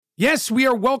Yes, we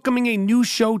are welcoming a new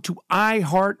show to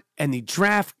iHeart and the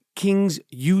DraftKings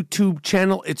YouTube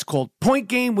channel. It's called Point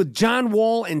Game with John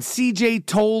Wall and CJ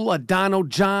Toledano.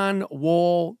 John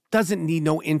Wall doesn't need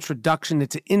no introduction.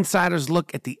 It's an insider's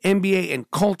look at the NBA and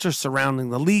culture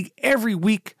surrounding the league. Every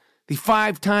week, the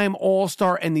five-time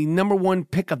All-Star and the number one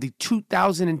pick of the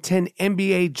 2010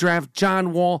 NBA Draft,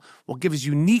 John Wall, will give his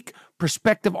unique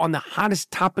perspective on the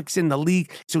hottest topics in the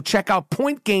league. So check out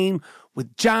Point Game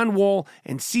with John Wall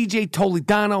and CJ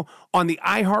Toledano on the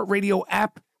iHeartRadio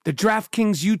app, the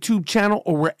DraftKings YouTube channel,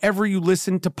 or wherever you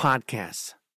listen to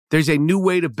podcasts. There's a new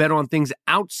way to bet on things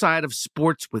outside of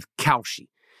sports with Kalshi.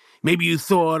 Maybe you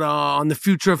thought on the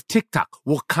future of TikTok.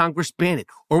 Will Congress ban it?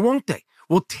 Or won't they?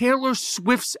 Will Taylor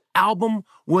Swift's album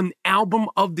win Album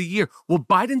of the Year? Will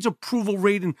Biden's approval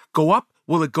rating go up?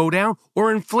 Will it go down?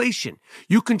 Or inflation?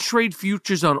 You can trade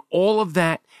futures on all of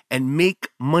that and make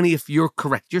money if you're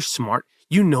correct. You're smart.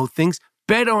 You know things.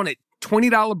 Bet on it.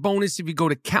 $20 bonus if you go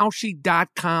to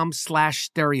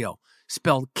Kalshi.com/stereo.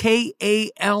 Spelled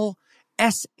Kalshi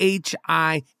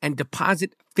and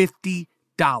deposit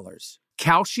 $50.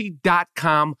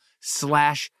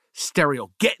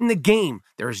 Kalshi.com/stereo. Get in the game.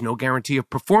 There is no guarantee of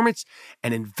performance.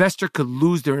 An investor could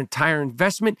lose their entire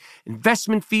investment.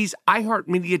 Investment fees.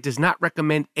 iHeartMedia does not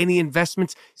recommend any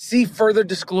investments. See further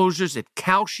disclosures at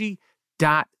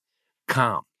Kalshi.com.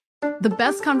 The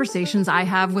best conversations I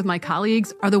have with my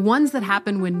colleagues are the ones that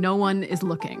happen when no one is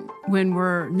looking, when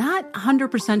we're not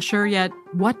 100% sure yet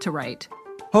what to write.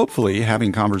 Hopefully,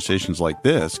 having conversations like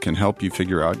this can help you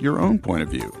figure out your own point of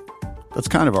view. That's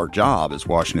kind of our job as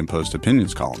Washington Post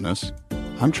opinions columnists.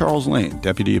 I'm Charles Lane,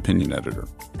 Deputy Opinion Editor.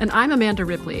 And I'm Amanda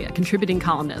Ripley, a contributing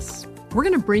columnist. We're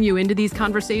going to bring you into these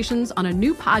conversations on a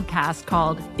new podcast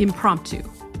called Impromptu.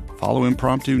 Follow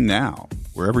Impromptu now,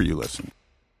 wherever you listen.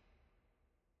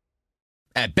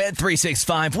 At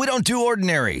Bet365, we don't do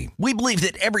ordinary. We believe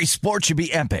that every sport should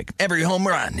be epic. Every home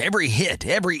run, every hit,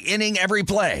 every inning, every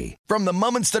play. From the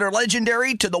moments that are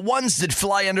legendary to the ones that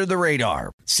fly under the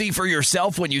radar. See for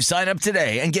yourself when you sign up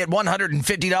today and get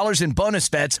 $150 in bonus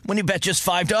bets when you bet just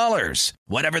 $5.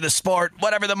 Whatever the sport,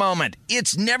 whatever the moment,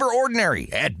 it's never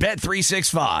ordinary at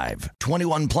Bet365.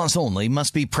 21 plus only.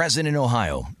 Must be present in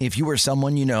Ohio. If you or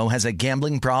someone you know has a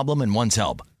gambling problem and wants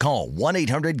help, call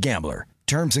 1-800-GAMBLER.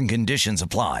 Terms and conditions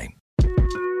apply.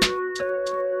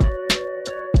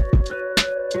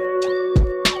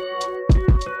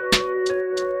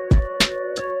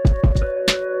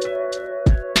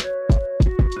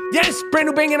 Yes, brand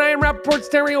new Bang and Iron Rappaport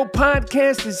Stereo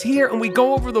podcast is here, and we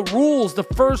go over the rules. The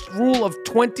first rule of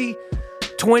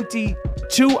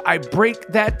 2022. I break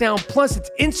that down. Plus,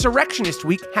 it's Insurrectionist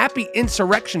Week. Happy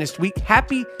Insurrectionist Week.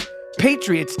 Happy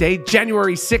Patriots Day,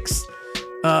 January 6th.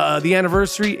 The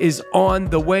anniversary is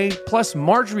on the way. Plus,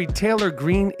 Marjorie Taylor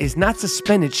Greene is not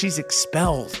suspended. She's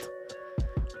expelled.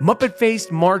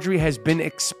 Muppet-faced Marjorie has been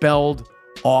expelled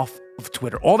off of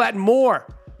Twitter. All that and more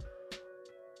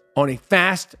on a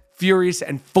fast, furious,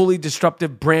 and fully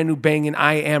disruptive brand new banging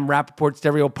I Am Rappaport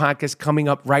Stereo podcast coming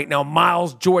up right now.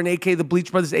 Miles Jordan, a.k.a. the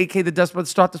Bleach Brothers, a.k.a. the Dust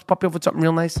Brothers. Start this puppy off with something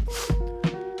real nice.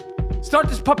 Start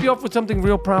this puppy off with something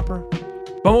real proper.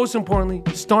 But most importantly,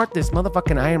 start this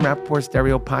motherfucking I Am Rappaport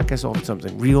Stereo podcast off with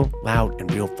something real loud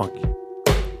and real funky.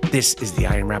 This is the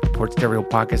I Am Rappaport Stereo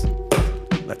podcast.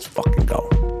 Let's fucking go.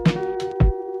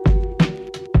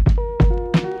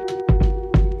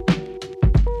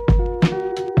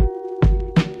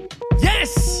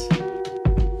 Yes!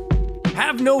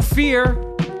 Have no fear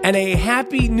and a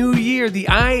happy new year. The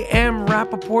I Am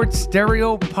Rappaport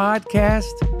Stereo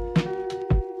podcast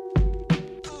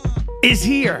is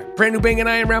here. Brand new Bang and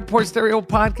I Am Rappaport Stereo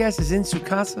podcast is in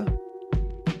Sukasa.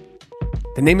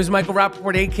 The name is Michael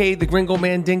Rappaport, a.k.a. the Gringo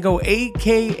Mandingo,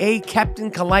 a.k.a. Captain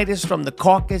Colitis from the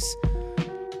Caucasus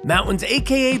Mountains,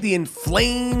 a.k.a. the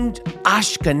inflamed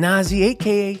Ashkenazi,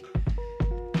 a.k.a.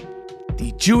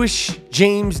 the Jewish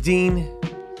James Dean.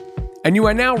 And you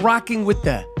are now rocking with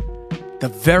the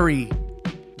very,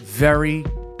 very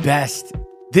best.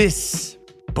 This,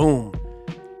 boom,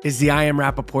 is the I Am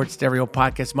Rappaport Stereo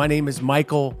podcast. My name is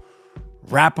Michael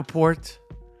Rappaport.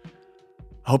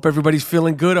 I hope everybody's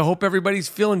feeling good. I hope everybody's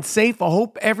feeling safe. I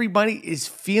hope everybody is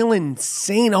feeling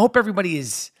sane. I hope everybody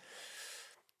is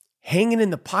hanging in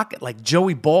the pocket like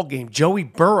Joey Ballgame, Joey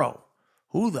Burrow.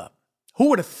 Who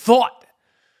would have thought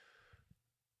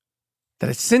that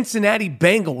a Cincinnati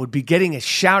Bengal would be getting a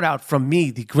shout out from me,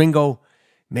 the Gringo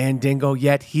Mandingo,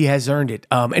 yet he has earned it.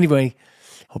 Anyway,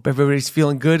 hope everybody's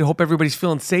feeling good. Hope everybody's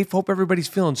feeling safe. Hope everybody's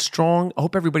feeling strong.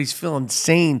 Hope everybody's feeling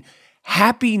sane.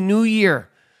 Happy New Year.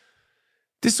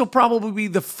 This will probably be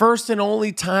the first and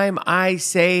only time I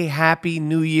say Happy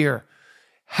New Year.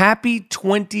 Happy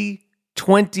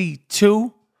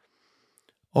 2022.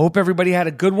 I hope everybody had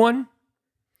a good one.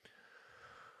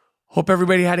 Hope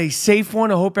everybody had a safe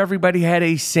one. I hope everybody had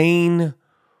a sane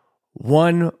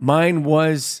one. Mine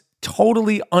was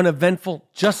totally uneventful,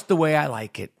 just the way I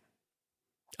like it.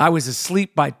 I was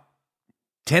asleep by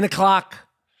 10 o'clock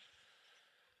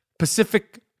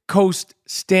Pacific Coast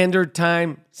Standard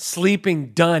Time, sleeping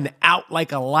done, out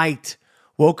like a light.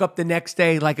 Woke up the next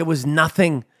day like it was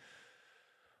nothing.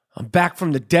 I'm back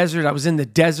from the desert. I was in the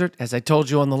desert. As I told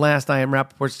you on the last I Am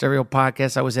Rappaport Stereo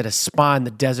podcast, I was at a spa in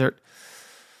the desert,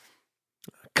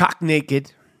 cock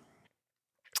naked.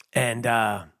 And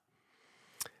I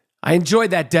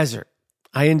enjoyed that desert.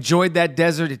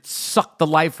 It sucked the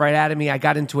life right out of me. I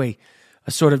got into a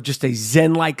sort of just a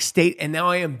Zen-like state. And now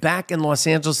I am back in Los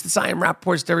Angeles. This I Am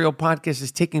Rappaport Stereo podcast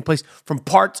is taking place from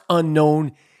parts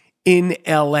unknown in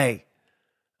LA.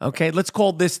 Okay, let's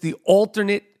call this the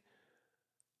alternate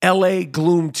LA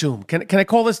Gloom Tomb. Can I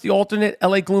call this the alternate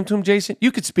LA Gloom Tomb, Jason?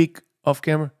 You could speak off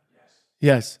camera.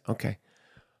 Yes. Okay.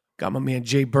 Got my man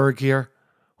Jay Berg here,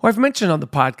 who I've mentioned on the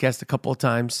podcast a couple of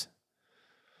times.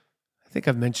 I think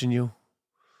I've mentioned you.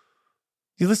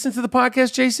 You listen to the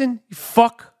podcast, Jason? You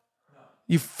fuck? No.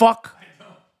 You fuck? I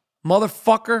don't.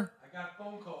 Motherfucker? I got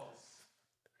phone calls.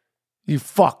 You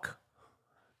fuck.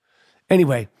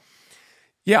 Anyway.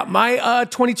 Yeah, my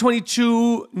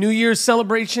 2022 New Year's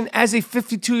celebration as a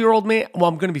 52-year-old man. Well,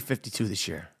 I'm going to be 52 this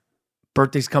year.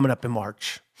 Birthday's coming up in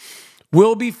March.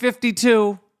 Will be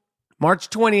 52, March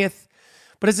 20th.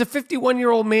 But as a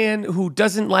 51-year-old man who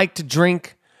doesn't like to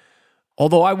drink,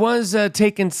 although I was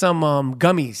taking some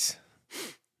gummies.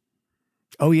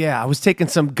 Oh, yeah, I was taking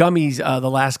some gummies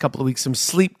the last couple of weeks, some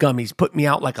sleep gummies, put me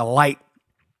out like a light.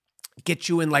 Get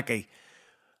you in like a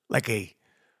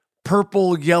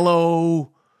purple,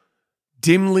 yellow,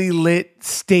 dimly lit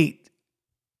state.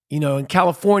 You know, in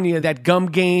California, that gum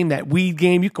game, that weed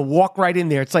game, you can walk right in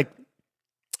there. It's like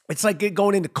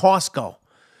going into Costco.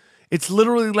 It's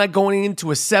literally like going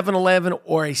into a 7-Eleven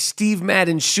or a Steve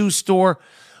Madden shoe store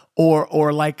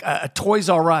or like a Toys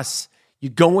R Us. You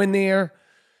go in there,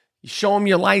 you show them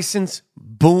your license,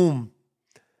 boom.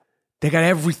 They got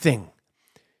everything.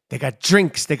 They got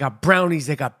drinks, they got brownies,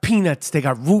 they got peanuts, they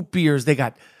got root beers, they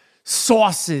got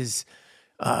sauces,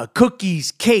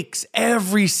 cookies, cakes.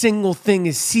 Every single thing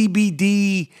is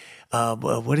CBD.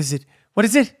 What is it?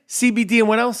 CBD and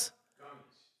what else?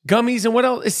 Gummies and what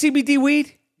else? Is CBD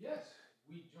weed? Yes,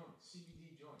 weed joints,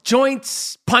 CBD joints.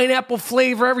 Joints, pineapple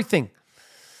flavor, everything.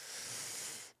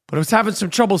 But I was having some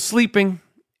trouble sleeping,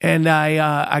 and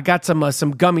I got some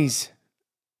gummies,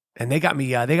 and they got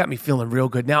me feeling real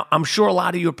good. Now I'm sure a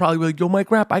lot of you are probably like, "Yo, Mike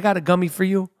Rapp, I got a gummy for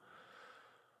you."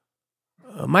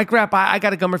 Mike Rapp, I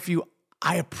got a gummy for you.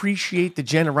 I appreciate the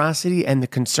generosity and the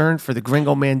concern for the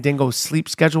Gringo Mandingo sleep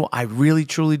schedule. I really,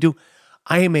 truly do.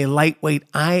 I am a lightweight.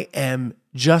 I am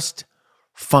just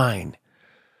fine.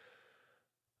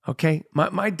 Okay?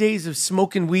 My days of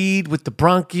smoking weed with the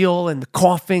bronchial and the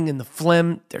coughing and the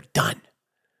phlegm, they're done.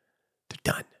 They're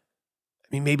done. I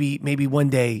mean, maybe one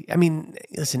day. I mean,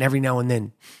 listen, every now and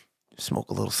then, smoke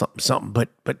a little something. But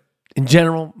in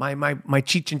general, my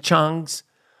Cheech and Chongs,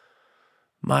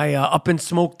 my up in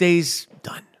smoke days,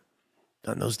 done.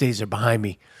 Those days are behind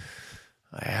me.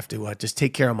 I have to just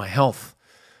take care of my health.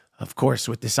 Of course,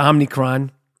 with this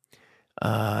Omicron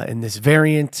and this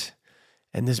variant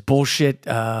and this bullshit,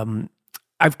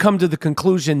 I've come to the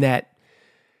conclusion that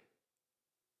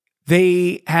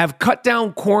they have cut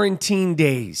down quarantine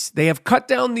days. They have cut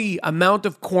down the amount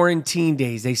of quarantine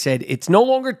days. They said it's no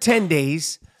longer 10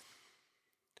 days.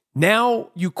 Now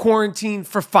you quarantine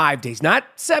for 5 days, not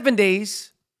 7 days.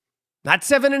 Not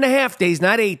 7.5 days,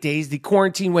 not 8 days. The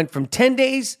quarantine went from 10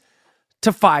 days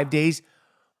to 5 days.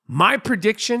 My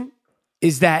prediction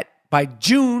is that by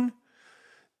June,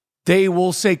 they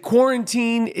will say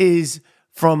quarantine is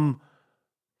from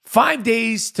 5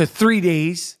 days to 3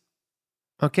 days.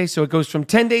 Okay, so it goes from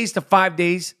 10 days to 5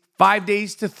 days, 5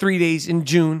 days to 3 days in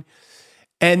June.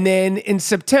 And then in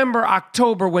September,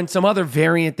 October, when some other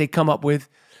variant they come up with,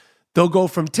 they'll go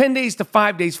from 10 days to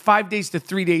 5 days, 5 days to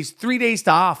 3 days, 3 days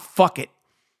to, fuck it.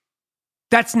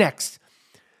 That's next.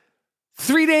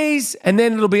 3 days, and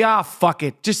then it'll be, fuck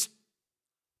it. Just,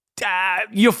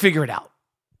 you'll figure it out.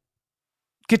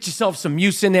 Get yourself some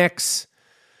Mucinex.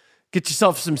 Get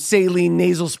yourself some saline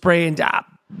nasal spray and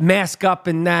mask up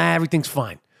and everything's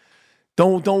fine.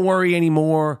 Don't worry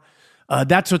anymore.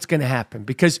 That's what's going to happen.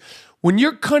 Because when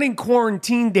you're cutting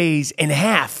quarantine days in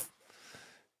half,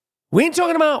 we ain't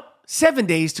talking about 7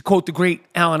 days, to quote the great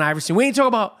Allen Iverson. We ain't talking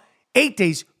about 8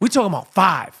 days. We're talking about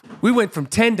 5. We went from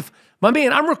 10 to... My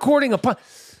man, I'm recording a...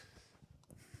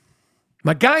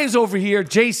 My guy is over here,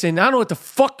 Jason. I don't know what the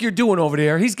fuck you're doing over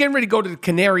there. He's getting ready to go to the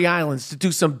Canary Islands to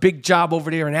do some big job over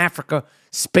there in Africa,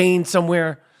 Spain,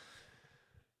 somewhere.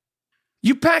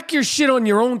 You pack your shit on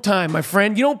your own time, my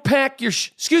friend. You don't pack your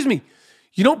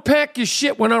you don't pack your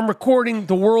shit when I'm recording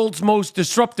the world's most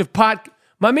disruptive podcast.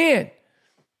 My man.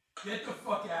 Get the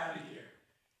fuck out of here.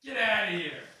 Get out of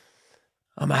here.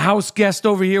 I'm a house guest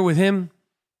over here with him.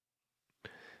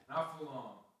 Not for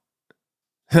long.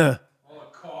 Huh. All the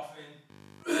coughing.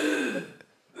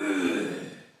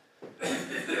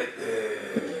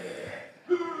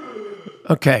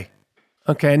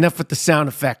 Okay, enough with the sound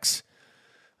effects.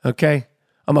 Okay?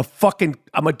 I'm a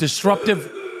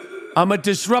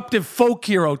disruptive folk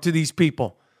hero to these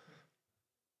people.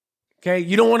 Okay?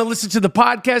 You don't want to listen to the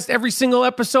podcast every single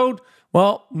episode?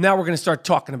 Well, now we're going to start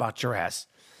talking about your ass.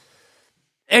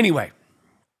 Anyway,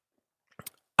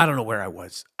 I don't know where I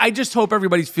was. I just hope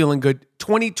everybody's feeling good.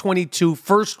 2022,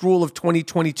 first rule of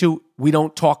 2022, we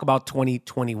don't talk about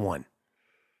 2021.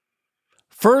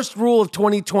 First rule of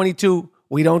 2022,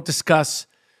 we don't discuss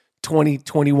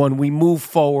 2021. We move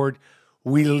forward.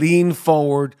 We lean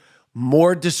forward.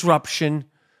 More disruption,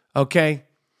 okay?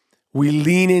 We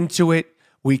lean into it.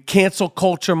 We cancel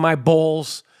culture my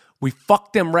balls. We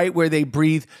fuck them right where they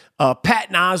breathe.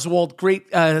 Patton Oswalt, great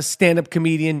stand-up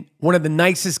comedian, one of the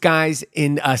nicest guys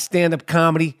in stand-up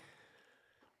comedy,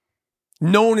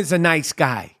 known as a nice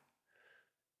guy.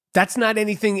 That's not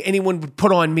anything anyone would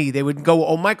put on me. They would go,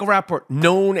 oh, Michael Rappaport,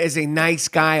 known as a nice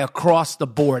guy across the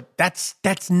board. That's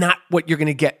not what you're going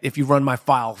to get if you run my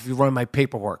file, if you run my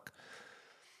paperwork.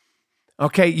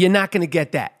 Okay, you're not going to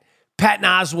get that. Patton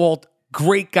Oswalt,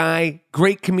 great guy,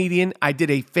 great comedian. I did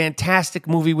a fantastic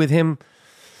movie with him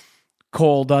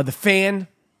called The Fan.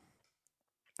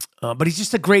 But he's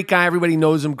just a great guy. Everybody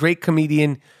knows him. Great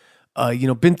comedian.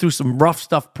 Been through some rough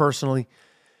stuff personally.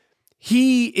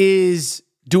 He is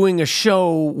doing a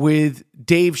show with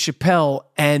Dave Chappelle,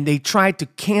 and they tried to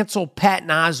cancel Patton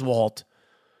Oswalt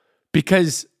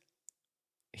because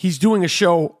he's doing a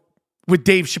show with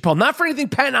Dave Chappelle. Not for anything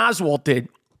Patton Oswalt did.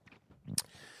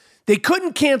 They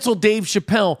couldn't cancel Dave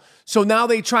Chappelle, so now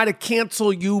they try to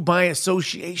cancel you by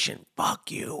association.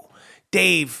 Fuck you.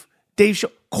 Dave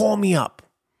call me up.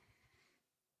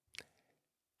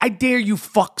 I dare you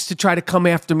fucks to try to come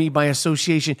after me by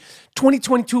association.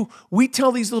 2022, we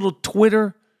tell these little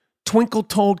Twitter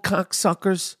twinkle-toed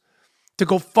cocksuckers to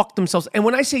go fuck themselves. And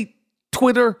when I say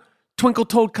Twitter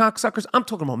twinkle-toed cocksuckers, I'm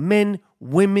talking about men,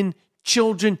 women,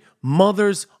 children,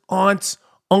 mothers, aunts,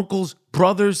 uncles,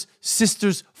 brothers,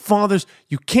 sisters, fathers.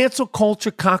 You cancel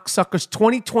culture cocksuckers.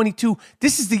 2022,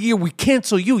 this is the year we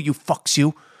cancel you, you fucks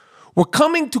you. We're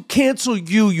coming to cancel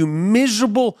you, you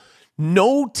miserable,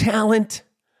 no talent,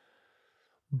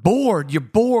 bored. You're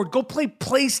bored. Go play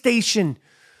PlayStation.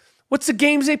 What's the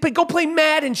games they play? Go play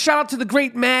Madden. Shout out to the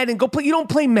great Madden. Go play. You don't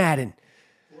play Madden.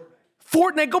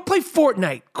 Fortnite. Go play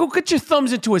Fortnite. Go get your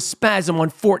thumbs into a spasm on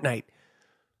Fortnite.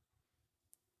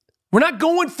 We're not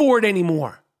going for it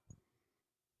anymore.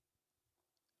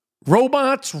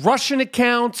 Robots, Russian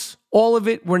accounts, all of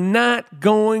it. We're not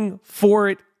going for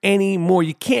it anymore.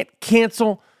 You can't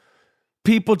cancel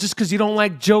people just because you don't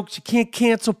like jokes. You can't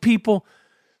cancel people.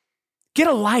 Get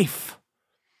a life.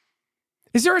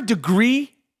 Is there a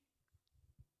degree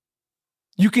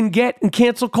you can get in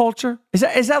cancel culture? Is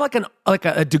that like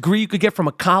a degree you could get from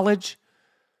a college?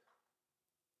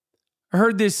 I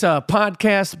heard this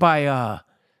podcast by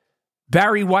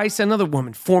Barry Weiss, another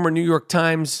woman, former New York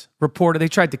Times reporter. They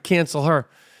tried to cancel her,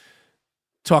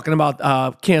 talking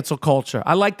about cancel culture.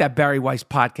 I like that Barry Weiss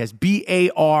podcast.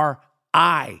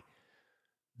 B-A-R-I.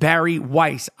 Barry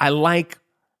Weiss. I like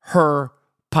her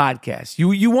podcast.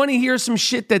 You want to hear some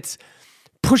shit that's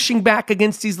pushing back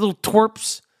against these little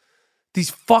twerps, these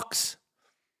fucks,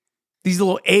 these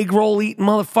little egg roll eating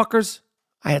motherfuckers?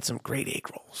 I had some great egg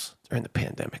rolls during the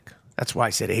pandemic. That's why I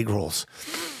said egg rolls.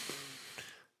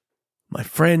 My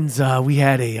friends, we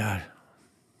had a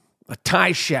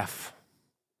Thai chef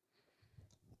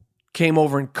came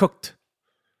over and cooked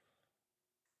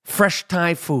fresh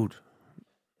Thai food.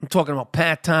 I'm talking about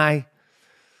pad Thai.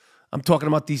 I'm talking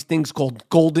about these things called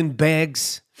golden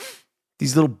bags.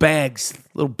 These little bags,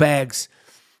 like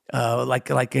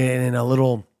in a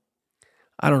little,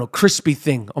 I don't know, crispy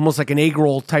thing, almost like an egg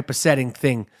roll type of setting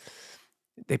thing.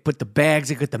 They put the bags,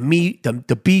 they got the meat,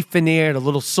 the beef in there, the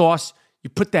little sauce. You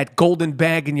put that golden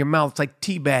bag in your mouth. It's like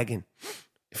teabagging.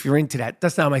 If you're into that,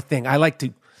 that's not my thing. I like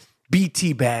to be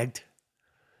teabagged.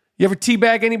 You ever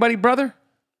teabag anybody, brother?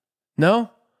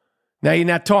 No? Now you're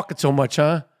not talking so much,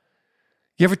 huh?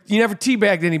 You never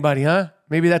teabagged anybody, huh?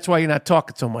 Maybe that's why you're not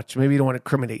talking so much. Maybe you don't want to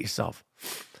incriminate yourself.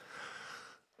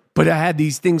 But I had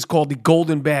these things called the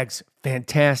golden bags.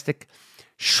 Fantastic.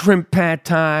 Shrimp pad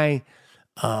thai,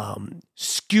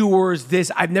 skewers,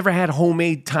 this. I've never had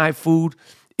homemade Thai food.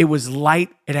 It was light.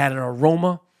 It had an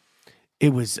aroma. It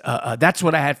was, that's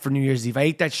what I had for New Year's Eve. I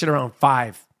ate that shit around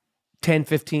 5, 10,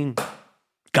 15.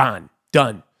 Gone.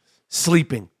 Done.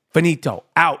 Sleeping. Finito.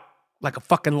 Out. Like a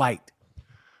fucking light.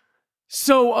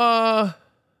 So,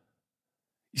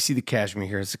 you see the cashmere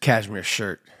here. It's a cashmere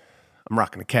shirt. I'm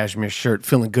rocking a cashmere shirt.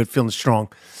 Feeling good. Feeling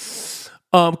strong.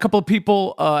 A couple of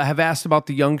people have asked about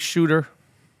the young shooter.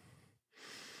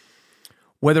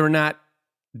 Whether or not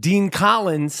Dean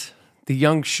Collins, the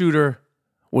young shooter,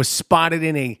 was spotted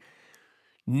in a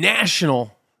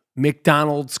national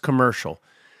McDonald's commercial.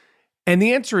 And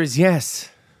the answer is yes.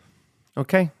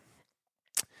 Okay?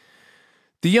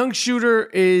 The young shooter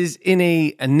is in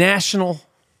a national,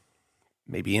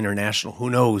 maybe international, who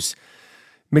knows,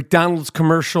 McDonald's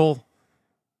commercial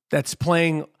that's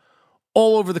playing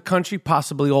all over the country,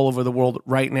 possibly all over the world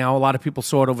right now. A lot of people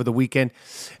saw it over the weekend.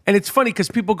 And it's funny because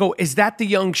people go, is that the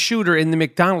young shooter in the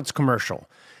McDonald's commercial?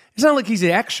 It's not like he's an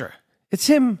extra. It's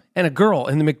him and a girl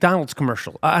in the McDonald's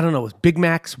commercial. I don't know, Big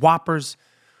Macs, Whoppers,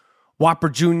 Whopper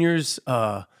Juniors,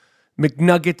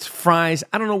 McNuggets, fries.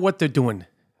 I don't know what they're doing.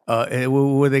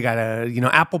 Where they got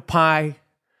apple pie,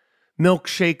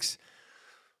 milkshakes.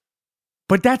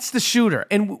 But that's the shooter.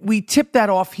 And we tipped that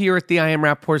off here at the I Am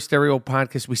Rapaport Stereo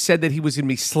podcast. We said that he was going to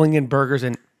be slinging burgers.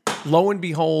 And lo and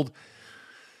behold,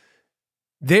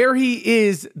 there he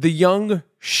is, the young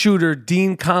shooter,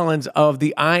 Dean Collins of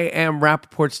the I Am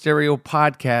Rapaport Stereo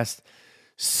podcast,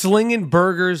 slinging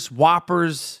burgers,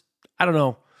 Whoppers, I don't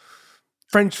know,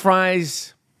 French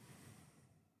fries.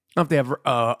 I don't know if they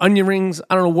have onion rings.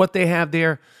 I don't know what they have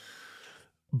there.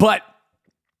 But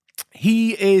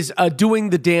he is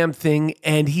doing the damn thing,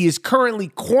 and he is currently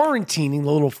quarantining,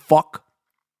 the little fuck,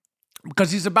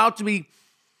 because he's about to be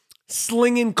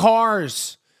slinging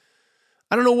cars.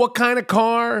 I don't know what kind of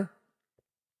car.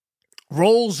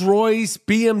 Rolls Royce,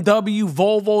 BMW,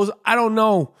 Volvos, I don't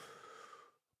know.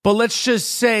 But let's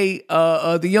just say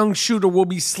the young shooter will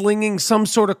be slinging some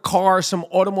sort of car, some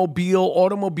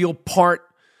automobile part,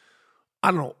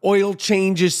 I don't know, oil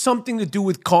changes, something to do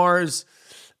with cars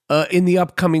in the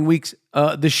upcoming weeks.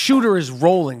 The shooter is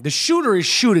rolling. The shooter is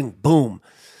shooting. Boom.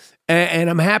 And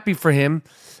I'm happy for him.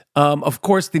 Of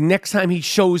course, the next time he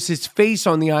shows his face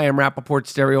on the I Am Rapaport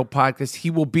Stereo podcast,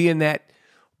 he will be in that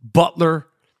Butler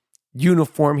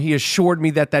uniform. He assured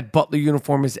me that that Butler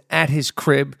uniform is at his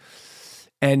crib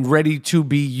and ready to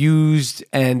be used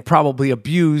and probably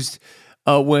abused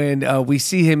when we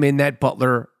see him in that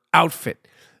Butler outfit.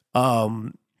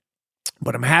 But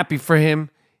I'm happy for him.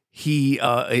 He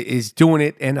is doing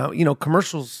it. And,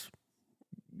 commercials,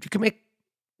 you can make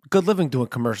good living doing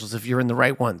commercials if you're in the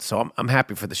right one. So I'm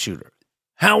happy for the shooter.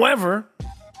 However,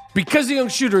 because the young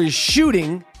shooter is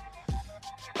shooting,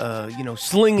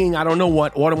 slinging, I don't know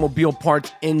what, automobile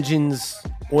parts, engines,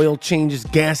 oil changes,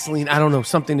 gasoline, I don't know,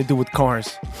 something to do with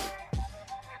cars.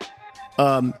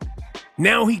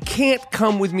 Now he can't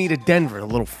come with me to Denver, the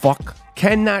little fuck.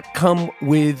 Cannot come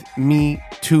with me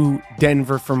to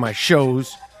Denver for my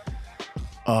shows,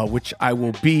 which I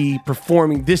will be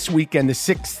performing this weekend, the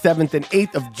 6th, 7th, and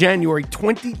 8th of January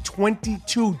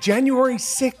 2022. January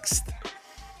 6th.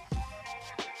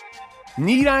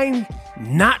 Need I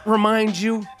not remind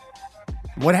you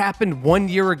what happened 1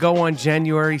 year ago on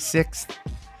January 6th?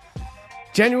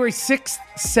 January 6th,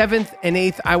 7th, and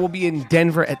 8th, I will be in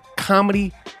Denver at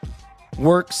Comedy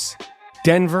Works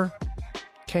Denver.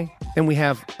 Okay. Then we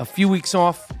have a few weeks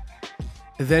off.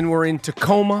 Then we're in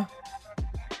Tacoma.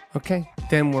 Okay.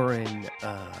 Then we're in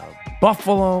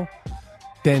Buffalo.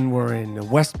 Then we're in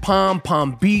West Palm,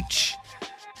 Palm Beach.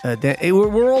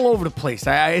 We're all over the place.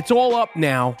 It's all up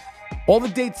now. All the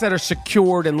dates that are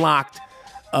secured and locked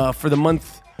for the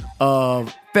month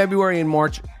of February and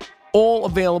March, all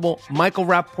available.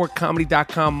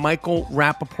 MichaelRapaportComedy.com,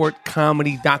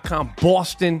 MichaelRapaportComedy.com,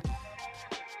 Boston,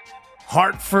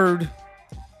 Hartford.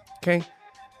 Okay.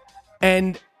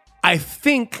 And I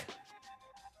think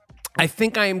I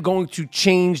am going to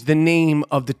change the name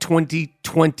of the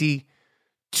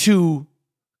 2022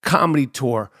 comedy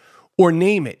tour, or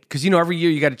name it. Because, every year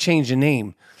you got to change the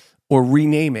name or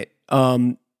rename it.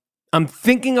 I'm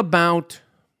thinking about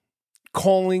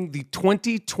calling the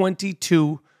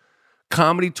 2022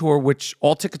 comedy tour, which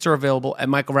all tickets are available at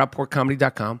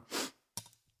MichaelRapaportComedy.com.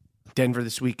 Denver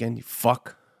this weekend, you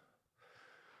fuck.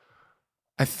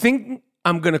 I think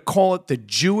I'm going to call it the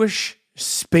Jewish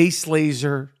Space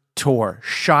Laser Tour.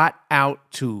 Shot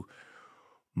out to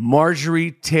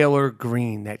Marjorie Taylor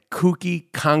Greene, that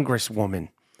kooky congresswoman,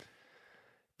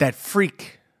 that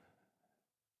freak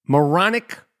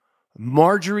moronic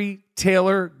Marjorie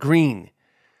Taylor Greene,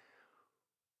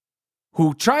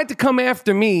 who tried to come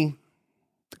after me,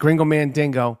 the Gringo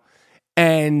Mandingo,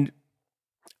 and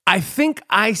I think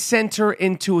I sent her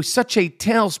into such a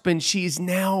tailspin, she is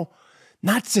now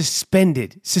not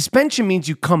suspended. Suspension means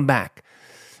you come back.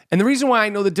 And the reason why I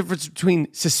know the difference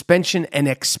between suspension and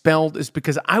expelled is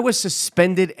because I was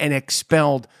suspended and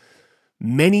expelled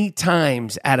many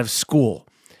times out of school.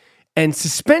 And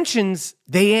suspensions,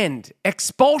 they end.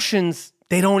 Expulsions,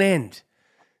 they don't end.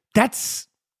 That's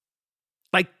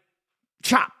like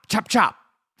chop, chop, chop.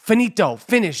 Finito,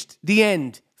 finished, the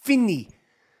end, fini.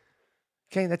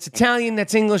 Okay, that's Italian,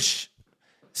 that's English,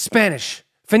 Spanish.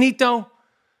 Finito,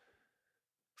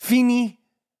 fini,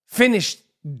 finished,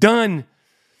 done.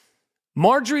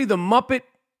 Marjorie the Muppet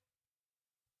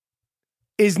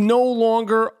is no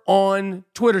longer on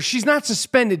Twitter. She's not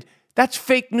suspended. That's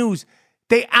fake news.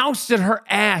 They ousted her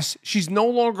ass. She's no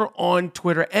longer on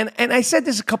Twitter. And I said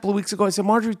this a couple of weeks ago. I said,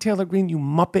 Marjorie Taylor Greene, you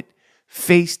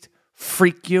Muppet-faced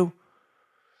freak you.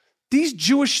 These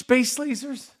Jewish space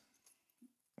lasers,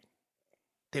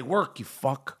 they work, you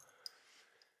fuck.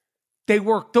 They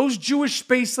work. Those Jewish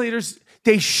space lasers,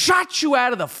 they shot you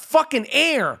out of the fucking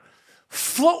air,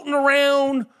 floating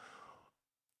around,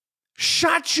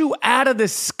 shot you out of the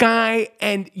sky,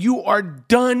 and you are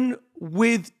done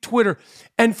with Twitter.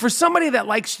 And for somebody that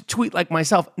likes to tweet like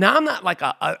myself, now I'm not like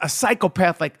a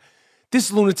psychopath like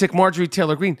this lunatic Marjorie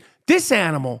Taylor Greene. This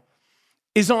animal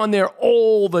is on there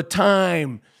all the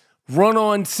time.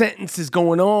 Run-on sentences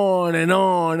going on and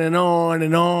on and on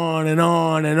and on and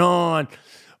on and on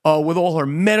with all her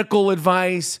medical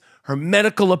advice, her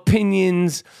medical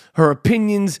opinions,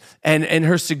 and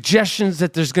her suggestions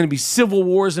that there's going to be civil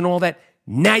wars and all that.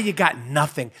 Now you got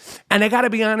nothing. And I got to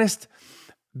be honest,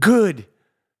 good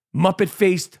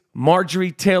Muppet-faced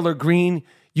Marjorie Taylor Greene,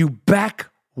 you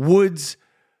backwoods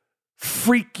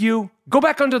freak you. Go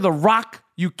back under the rock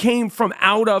you came from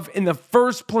out of in the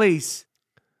first place.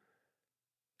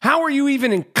 How are you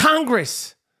even in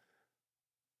Congress?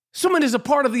 Someone is a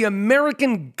part of the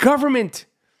American government,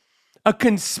 a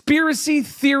conspiracy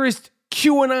theorist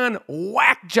QAnon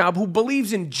whack job who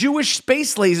believes in Jewish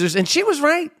space lasers, and she was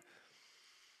right.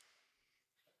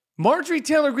 Marjorie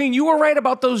Taylor Greene, you were right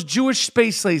about those Jewish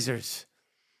space lasers.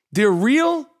 They're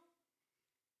real,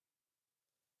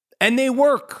 and they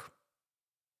work.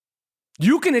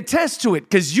 You can attest to it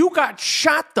because you got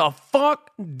shot the fuck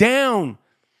down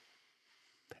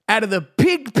out of the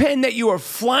pig pen that you are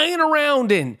flying around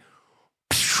in.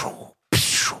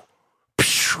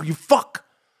 You fuck.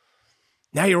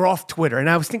 Now you're off Twitter. And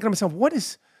I was thinking to myself, what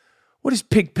is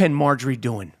Pigpen Marjorie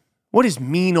doing? What is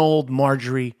mean old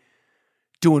Marjorie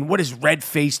doing? What is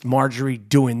red-faced Marjorie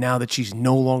doing now that she's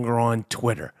no longer on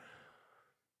Twitter?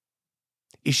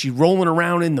 Is she rolling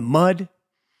around in the mud?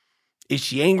 Is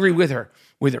she angry with her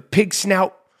pig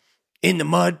snout in the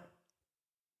mud?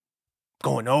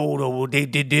 Going, oh, they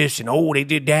did this and oh, they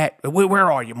did that.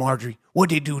 Where are you, Marjorie?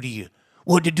 What'd they do to you?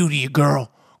 What'd they do to you,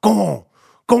 girl? Go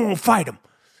on, fight them.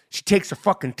 She takes her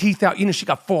fucking teeth out. You know, she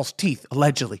got false teeth,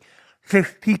 allegedly. Takes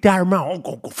her teeth out of her mouth.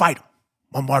 Oh, go fight them.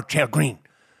 I'm Marjorie Taylor Greene.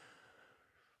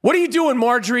 What are you doing,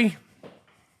 Marjorie?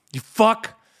 You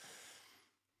fuck.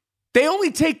 They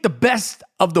only take the best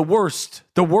of the worst,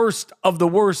 the worst of the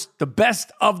worst, the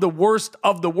best of the worst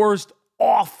of the worst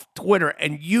off Twitter.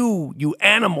 And you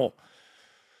animal.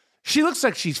 She looks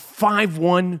like she's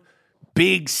 5'1",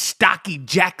 big, stocky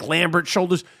Jack Lambert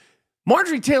shoulders.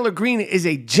 Marjorie Taylor Greene is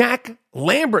a Jack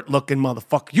Lambert-looking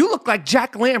motherfucker. You look like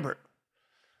Jack Lambert.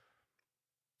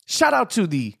 Shout out to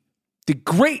the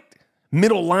great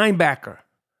middle linebacker,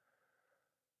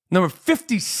 number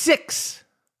 56,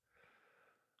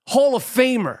 Hall of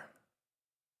Famer,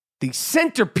 the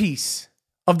centerpiece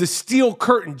of the Steel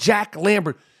Curtain, Jack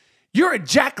Lambert. You're a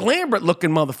Jack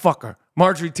Lambert-looking motherfucker,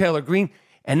 Marjorie Taylor Greene.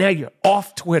 And now you're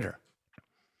off Twitter.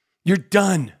 You're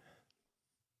done.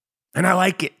 And I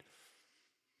like it.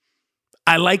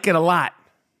 I like it a lot.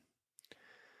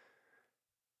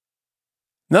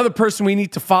 Another person we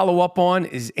need to follow up on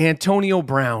is Antonio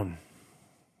Brown,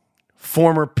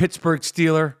 former Pittsburgh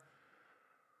Steeler,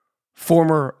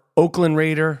 former Oakland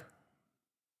Raider.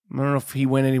 I don't know if he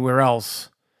went anywhere else.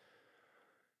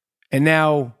 And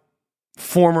now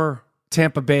former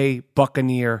Tampa Bay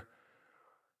Buccaneer,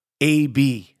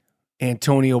 AB,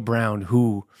 Antonio Brown,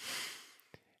 who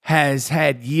has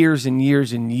had years and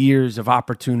years and years of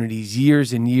opportunities,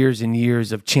 years and years and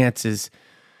years of chances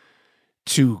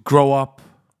to grow up,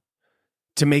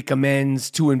 to make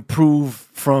amends, to improve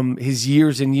from his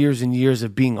years and years and years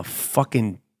of being a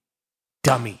fucking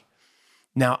dummy.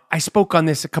 Now, I spoke on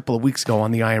this a couple of weeks ago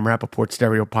on the I Am Rappaport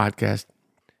Stereo podcast.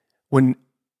 when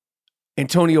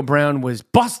Antonio Brown was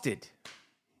busted.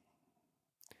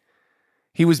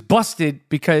 He was busted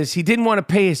because he didn't want to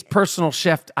pay his personal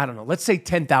chef, I don't know, let's say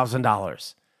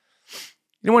 $10,000.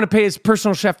 He didn't want to pay his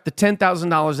personal chef the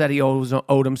 $10,000 that he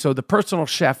owed him. So the personal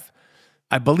chef,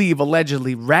 I believe,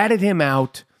 allegedly ratted him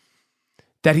out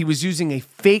that he was using a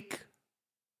fake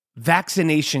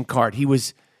vaccination card. He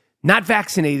was not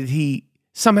vaccinated. He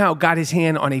somehow got his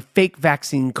hand on a fake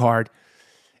vaccine card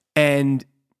and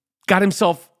got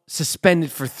himself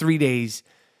suspended for 3 days.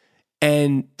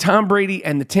 And Tom Brady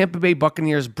and the Tampa Bay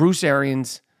Buccaneers, Bruce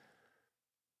Arians,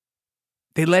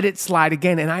 they let it slide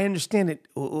again. And I understand it.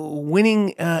 Winning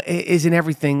isn't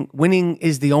everything. Winning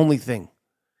is the only thing.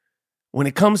 When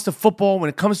it comes to football, when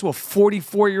it comes to a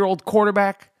 44-year-old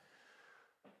quarterback,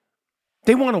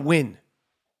 they want to win.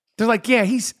 They're like, yeah,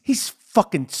 he's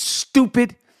fucking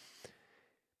stupid.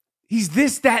 He's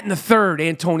this, that, and the third,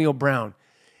 Antonio Brown.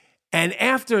 And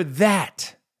after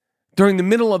that, during the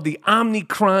middle of the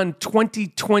Omicron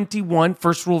 2021,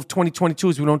 first rule of 2022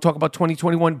 is we don't talk about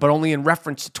 2021, but only in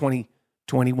reference to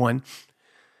 2021.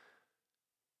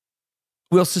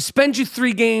 We'll suspend you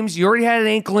 3 games. You already had an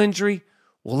ankle injury.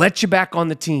 We'll let you back on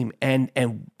the team. And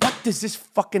what does this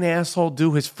fucking asshole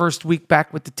do his first week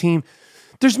back with the team?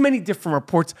 There's many different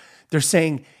reports. They're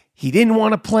saying he didn't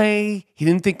want to play. He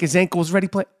didn't think his ankle was ready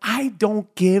to play. I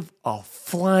don't give a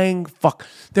flying fuck.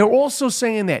 They're also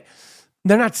saying that,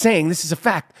 they're not saying, this is a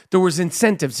fact, there was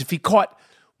incentives. If he caught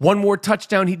 1 more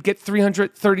touchdown, he'd get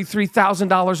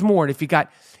 $333,000 more. And if he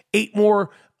got 8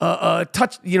 more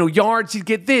yards, he'd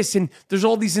get this. And there's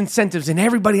all these incentives. And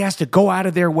everybody has to go out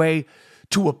of their way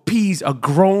to appease a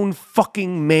grown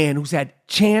fucking man who's had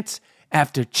chance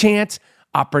after chance,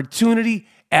 opportunity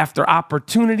after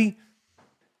opportunity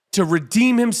to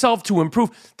redeem himself, to improve.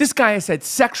 This guy has had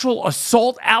sexual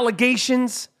assault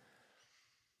allegations.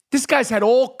 This guy's had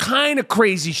all kind of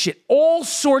crazy shit, all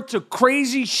sorts of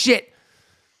crazy shit.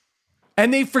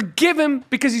 And they forgive him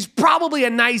because he's probably a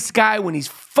nice guy when he's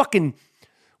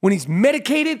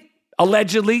medicated,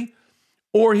 allegedly,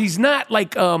 or he's not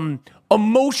like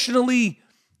emotionally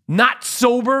not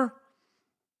sober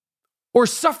or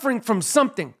suffering from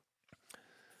something.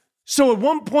 So at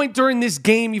one point during this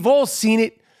game, you've all seen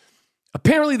it.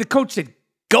 Apparently the coach said,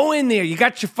 go in there. You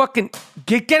got your fucking,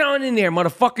 get on in there,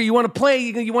 motherfucker. You want to play?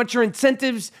 You want your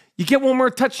incentives? You get 1 more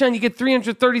touchdown, you get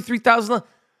 $333,000.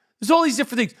 There's all these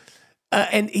different things.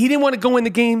 And he didn't want to go in the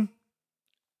game.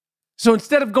 So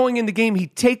instead of going in the game, he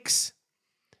takes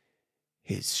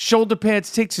his shoulder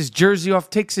pads, takes his jersey off,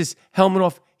 takes his helmet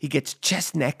off. He gets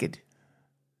chest naked.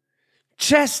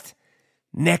 Chest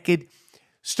naked.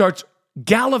 Starts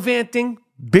gallivanting.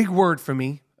 Big word for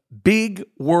me. Big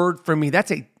word for me.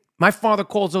 My father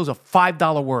calls those a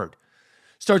 $5 word.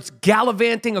 Starts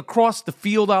gallivanting across the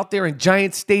field out there in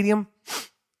Giant Stadium,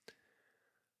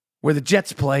 where the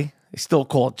Jets play. They still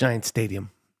call it Giant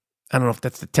Stadium. I don't know if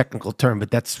that's the technical term,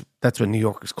 but that's what New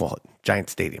Yorkers call it, Giant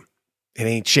Stadium. It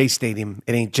ain't Shea Stadium.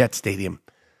 It ain't Jet Stadium.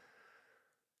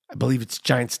 I believe it's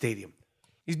Giant Stadium.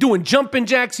 He's doing jumping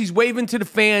jacks. He's waving to the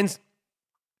fans.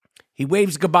 He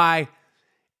waves goodbye,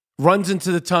 runs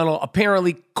into the tunnel,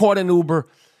 apparently caught an Uber,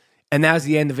 and that was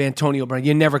the end of Antonio Brown.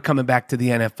 You're never coming back to the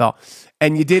NFL.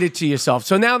 And you did it to yourself.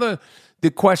 So now the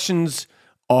questions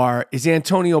are, is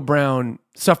Antonio Brown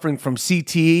suffering from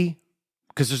CTE?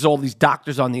 Because there's all these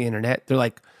doctors on the internet. They're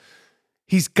like,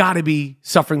 he's got to be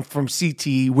suffering from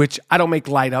CTE, which I don't make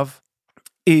light of.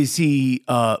 Is he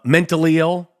mentally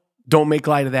ill? Don't make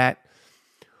light of that.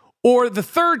 Or the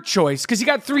third choice, because you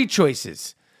got 3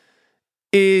 choices,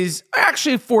 is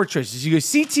actually 4 choices. You go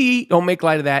CTE, don't make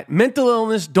light of that. Mental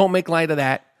illness, don't make light of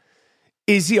that.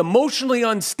 Is he emotionally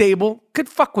unstable? Could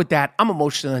fuck with that. I'm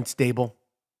emotionally unstable.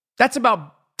 That's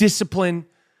about discipline.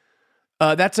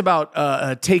 That's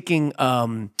about taking,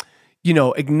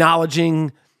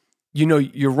 acknowledging,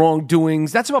 your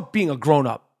wrongdoings. That's about being a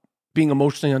grown-up, being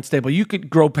emotionally unstable. You could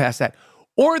grow past that.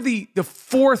 Or the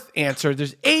 4th answer,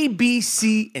 there's A, B,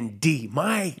 C, and D.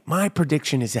 My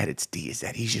prediction is that it's D, is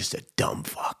that he's just a dumb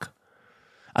fuck.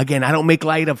 Again, I don't make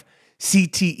light of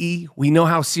CTE. We know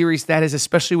how serious that is,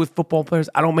 especially with football players.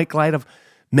 I don't make light of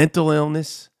mental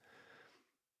illness.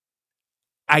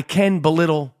 I can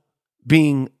belittle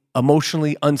being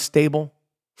emotionally unstable.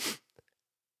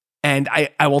 And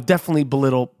I will definitely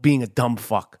belittle being a dumb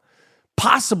fuck.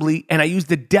 Possibly, and I use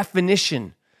the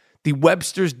definition, the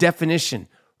Webster's definition,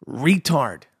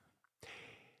 retard.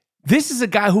 This is a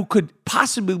guy who could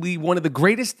possibly be one of the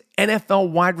greatest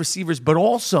NFL wide receivers, but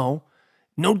also,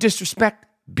 no disrespect,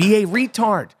 be a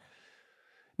retard.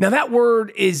 Now, that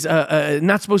word is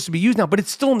not supposed to be used now, but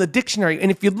it's still in the dictionary. And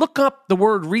if you look up the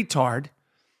word retard,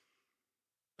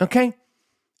 Okay?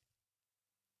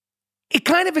 It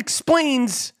kind of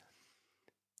explains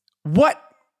what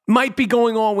might be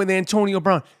going on with Antonio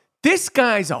Brown. This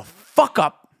guy's a fuck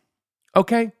up,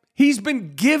 okay? He's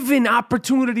been given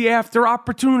opportunity after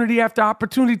opportunity after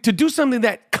opportunity to do something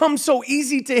that comes so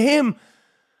easy to him,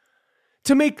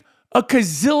 to make a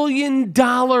gazillion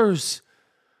dollars.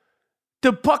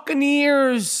 The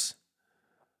Buccaneers,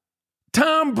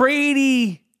 Tom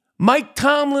Brady, Mike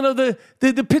Tomlin of the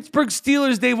Pittsburgh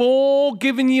Steelers, they've all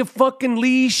given you a fucking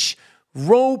leash,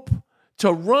 rope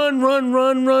to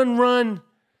run.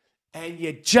 And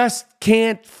you just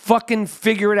can't fucking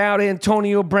figure it out,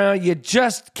 Antonio Brown. You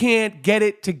just can't get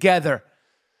it together.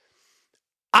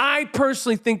 I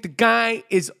personally think the guy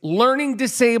is learning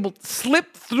disabled,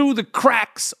 slipped through the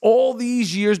cracks all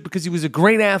these years because he was a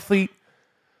great athlete.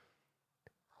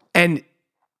 And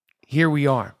here we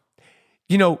are.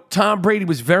 You know, Tom Brady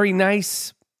was very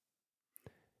nice,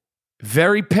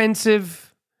 very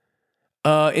pensive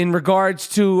in regards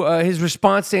to his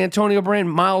response to Antonio Brown.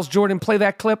 Miles Jordan, play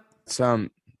that clip. It's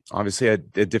obviously a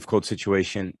difficult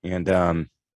situation, and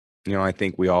I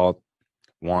think we all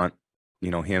want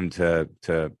him to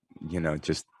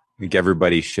just think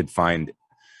everybody should find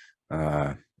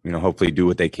hopefully do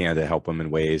what they can to help him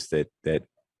in ways that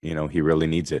he really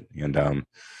needs it. And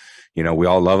we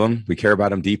all love him, we care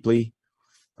about him deeply.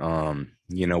 We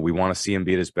want to see him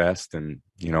be at his best, and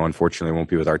unfortunately won't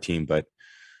be with our team, but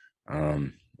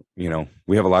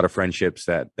we have a lot of friendships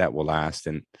that will last.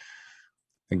 And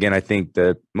again, I think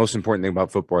the most important thing about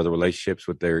football are the relationships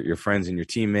with your friends and your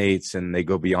teammates, and they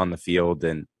go beyond the field.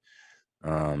 And,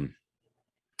 I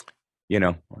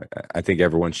think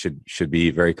everyone should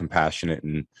be very compassionate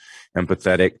and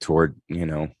empathetic toward,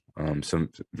 some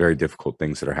very difficult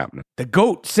things that are happening. The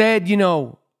GOAT said,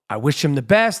 I wish him the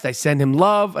best. I send him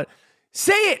love.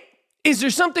 Say it. Is there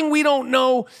something we don't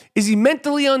know? Is he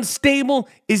mentally unstable?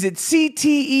 Is it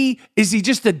CTE? Is he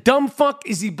just a dumb fuck?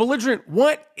 Is he belligerent?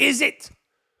 What is it?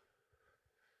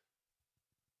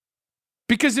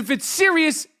 Because if it's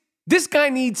serious, this guy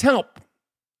needs help.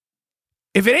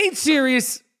 If it ain't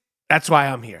serious, that's why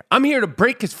I'm here. I'm here to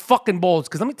break his fucking balls.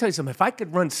 Because let me tell you something. If I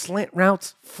could run slant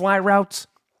routes, fly routes,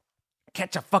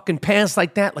 catch a fucking pass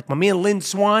like that, like my man Lynn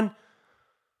Swan,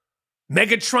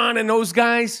 Megatron and those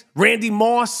guys, Randy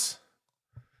Moss,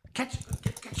 catch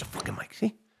your fucking mic, see?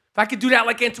 If I could do that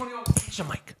like Antonio, catch your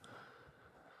mic.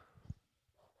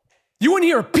 You wouldn't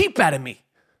hear a peep out of me.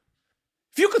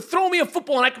 If you could throw me a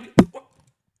football and I could be...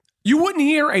 You wouldn't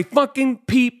hear a fucking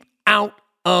peep out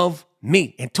of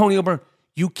me. Antonio Brown,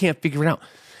 you can't figure it out.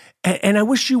 And I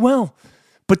wish you well.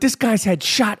 But this guy's had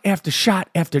shot after shot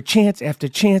after chance after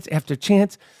chance after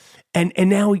chance. And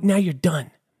now you're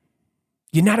done.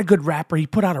 You're not a good rapper. You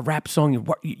put out a rap song.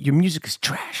 Your music is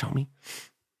trash, homie.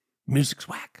 Music's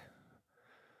whack.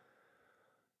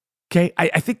 Okay?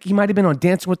 I think he might have been on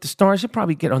Dancing with the Stars. He'll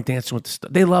probably get on Dancing with the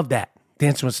Stars. They love that.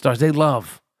 Dancing with the Stars. They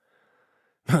love.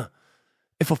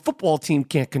 If a football team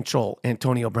can't control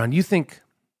Antonio Brown, you think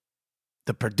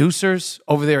the producers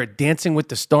over there at Dancing with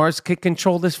the Stars can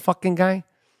control this fucking guy?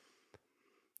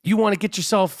 You want to get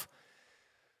yourself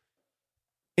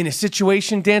in a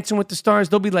situation, Dancing with the Stars,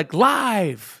 they'll be like,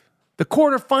 live, the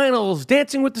quarterfinals,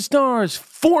 Dancing with the Stars,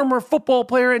 former football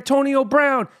player Antonio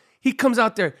Brown. He comes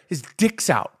out there, his dick's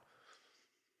out.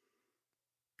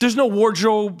 There's no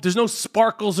wardrobe, there's no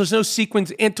sparkles, there's no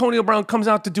sequins. Antonio Brown comes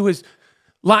out to do his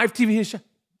live TV,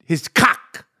 his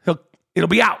cock, it'll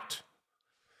be out.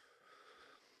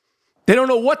 They don't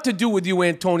know what to do with you,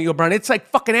 Antonio Brown. It's like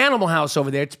fucking Animal House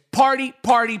over there. It's party,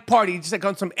 party, party. Just like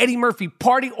on some Eddie Murphy,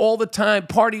 party all the time,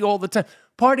 party all the time,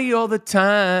 party all the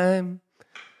time.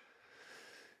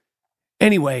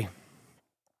 Anyway,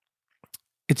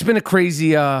 it's been a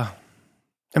crazy,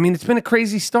 it's been a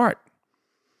crazy start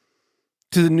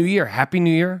to the new year. Happy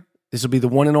New Year. This will be the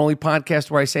one and only podcast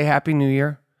where I say Happy New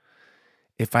Year.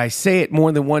 If I say it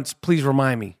more than once, please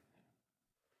remind me.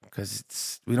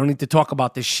 Because we don't need to talk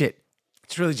about this shit.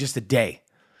 It's really just a day.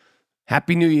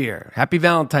 Happy New Year. Happy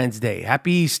Valentine's Day.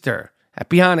 Happy Easter.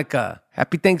 Happy Hanukkah.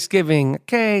 Happy Thanksgiving.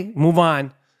 Okay, move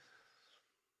on.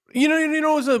 You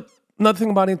know, was another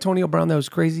thing about Antonio Brown that was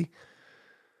crazy.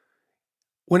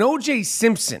 When O.J.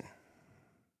 Simpson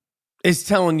is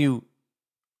telling you,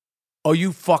 oh,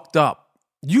 you fucked up.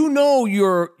 You know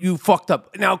you fucked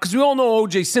up. Now, because we all know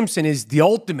O.J. Simpson is the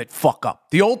ultimate fuck up.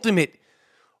 The ultimate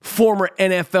former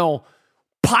NFL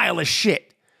pile of shit.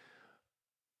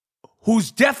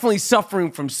 Who's definitely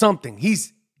suffering from something.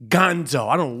 He's gonzo.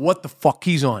 I don't know what the fuck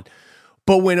he's on.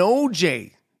 But when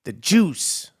O.J., the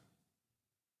juice,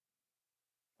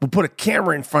 will put a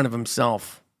camera in front of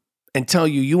himself and tell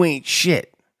you ain't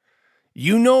shit,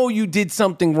 You know you did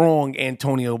something wrong,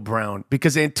 Antonio Brown,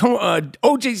 because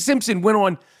O.J. Simpson went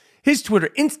on his Twitter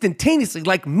instantaneously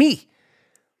like me.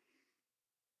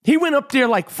 He went up there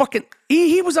like fucking...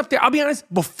 He was up there, I'll be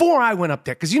honest, before I went up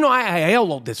there, because you know I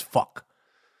ILO'd this fuck.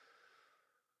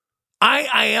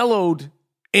 I ILO'd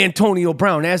Antonio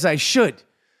Brown, as I should.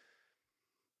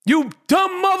 You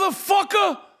dumb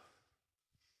motherfucker!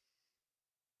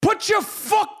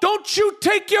 Don't you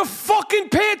take your fucking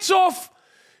pants off!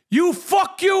 You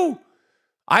fuck you!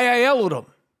 I ILO'd him.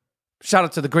 Shout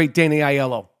out to the great Danny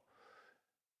Aiello.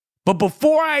 But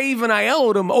before I even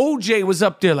ILO'd him, OJ was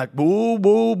up there like, boo,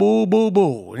 boo, boo, boo,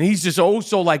 boo. And he's just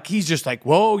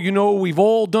well, you know, we've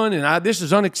all done, and this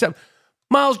is unacceptable.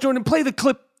 Miles Jordan, play the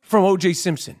clip from O.J.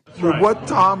 Simpson. For what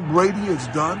Tom Brady has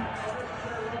done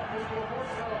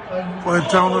for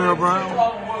Antonio Brown,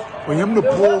 for him to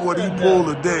pull what he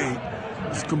pulled today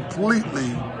is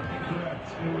completely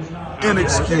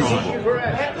inexcusable.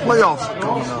 Playoffs are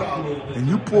coming up, and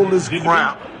you pull this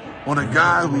crap on a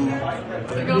guy who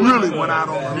really went out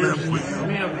on a limb for you.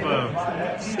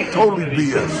 Totally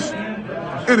BS.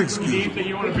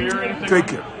 Inexcusable. Take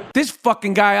care. This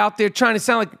fucking guy out there trying to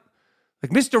sound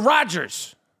like Mr.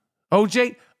 Rogers.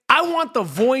 OJ, I want the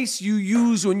voice you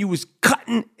used when you was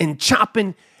cutting and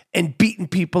chopping and beating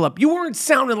people up. You weren't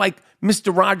sounding like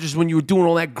Mr. Rogers when you were doing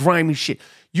all that grimy shit.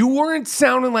 You weren't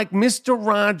sounding like Mr.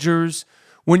 Rogers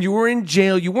when you were in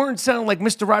jail. You weren't sounding like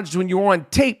Mr. Rogers when you were on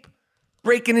tape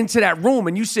breaking into that room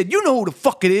and you said, you know who the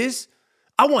fuck it is.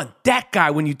 I want that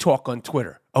guy when you talk on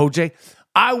Twitter, OJ.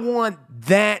 I want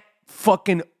that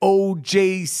fucking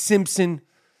O.J. Simpson,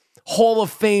 Hall of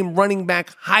Fame running back,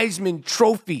 Heisman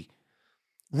Trophy,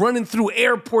 running through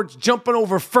airports, jumping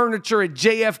over furniture at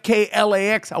JFK,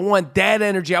 LAX. I want that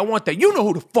energy. I want that. You know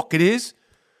who the fuck it is.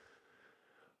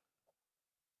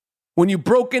 When you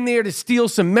broke in there to steal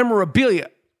some memorabilia,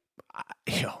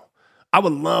 I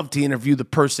would love to interview the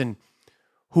person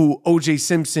who O.J.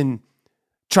 Simpson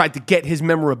tried to get his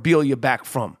memorabilia back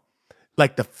from.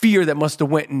 Like the fear that must have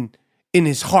went in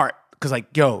his heart. Because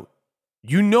like, yo,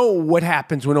 you know what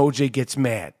happens when O.J. gets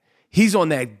mad. He's on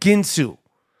that Ginsu.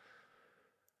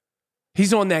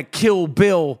 He's on that Kill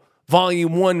Bill,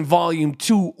 Volume 1, Volume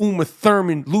 2, Uma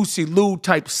Thurman, Lucy Liu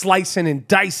type slicing and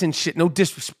dicing shit. No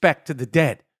disrespect to the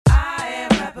dead. I Am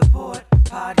Rappaport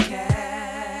Podcast.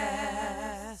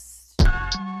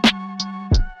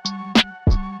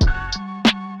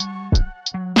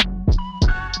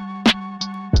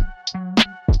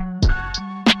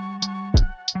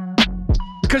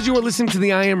 Because you are listening to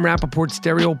the I Am Rappaport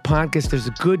Stereo Podcast, there's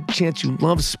a good chance you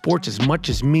love sports as much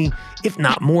as me, if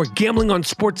not more. Gambling on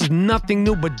sports is nothing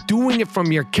new, but doing it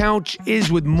from your couch is.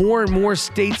 With more and more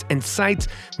states and sites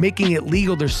making it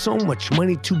legal, there's so much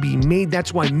money to be made.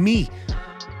 That's why me,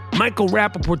 Michael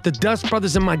Rappaport, the Dust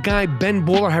Brothers, and my guy Ben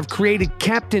Baller have created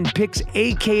Captain Picks,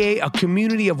 a.k.a. a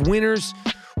community of winners.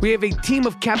 We have a team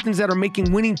of captains that are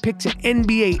making winning picks in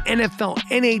NBA, NFL,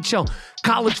 NHL,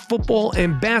 college football,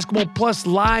 and basketball, plus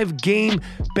live game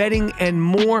betting and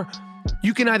more.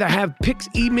 You can either have picks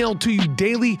emailed to you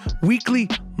daily, weekly,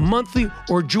 monthly,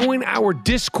 or join our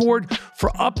Discord for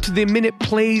up-to-the-minute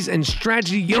plays and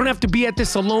strategy. You don't have to be at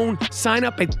this alone. Sign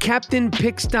up at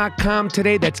CaptainPicks.com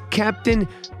today. That's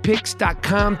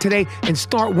CaptainPicks.com today and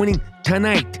start winning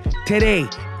tonight, today,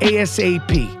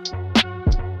 ASAP.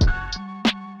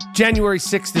 January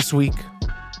 6th this week.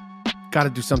 Got to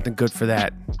do something good for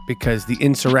that because the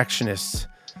insurrectionists,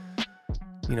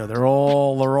 you know, they're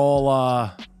all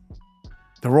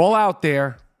out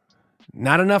there.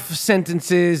 Not enough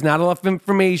sentences, not enough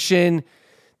information.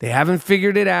 They haven't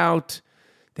figured it out.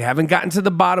 They haven't gotten to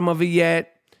the bottom of it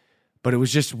yet. But it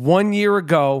was just 1 year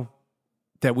ago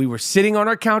that we were sitting on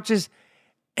our couches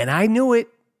and I knew it.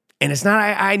 And it's not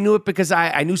I knew it because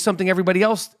I knew something everybody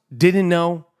else didn't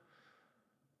know.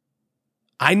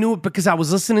 I knew it because I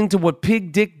was listening to what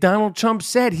Pig Dick Donald Trump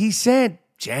said. He said,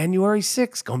 January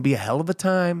 6th, going to be a hell of a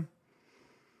time.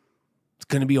 It's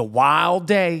going to be a wild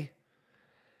day.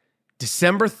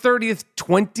 December 30th,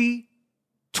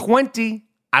 2020,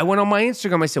 I went on my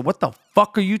Instagram. I said, what the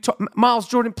fuck are you talking? Miles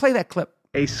Jordan, play that clip.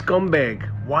 Hey,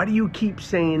 scumbag, why do you keep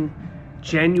saying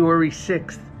January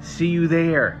 6th? See you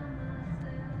there.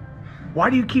 Why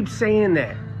do you keep saying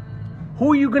that?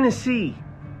 Who are you going to see?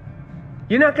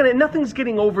 You're not going to, nothing's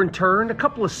getting overturned. A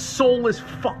couple of soulless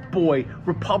fuckboy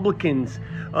Republicans,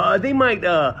 they might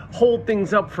hold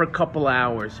things up for a couple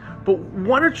hours. But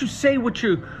why don't you say what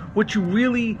you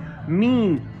really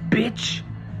mean, bitch?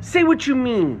 Say what you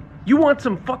mean. You want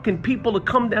some fucking people to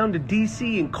come down to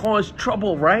D.C. and cause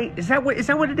trouble, right? Is that what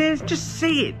it is? Just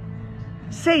say it.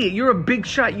 Say it. You're a big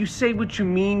shot. You say what you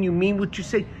mean what you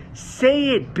say. Say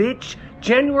it, bitch.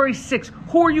 January 6th.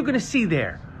 Who are you going to see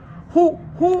there?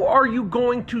 Who are you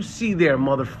going to see there,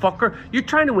 motherfucker? You're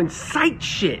trying to incite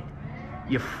shit.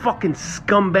 You fucking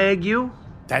scumbag, you.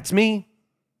 That's me.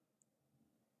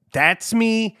 That's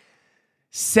me.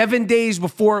 7 days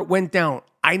before it went down.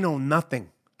 I know nothing.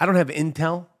 I don't have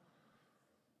intel.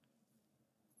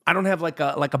 I don't have like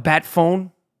a bat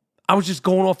phone. I was just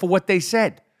going off of what they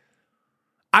said.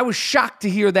 I was shocked to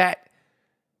hear that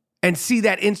and see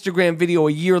that Instagram video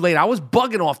a year later. I was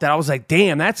bugging off that. I was like,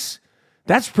 damn, that's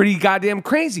pretty goddamn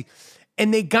crazy.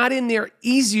 And they got in there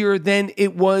easier than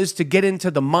it was to get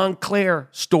into the Montclair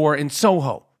store in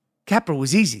Soho. Capitol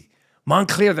was easy.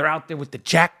 Montclair, they're out there with the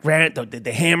jackranite,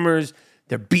 the hammers.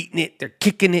 They're beating it. They're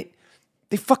kicking it.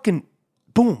 They fucking,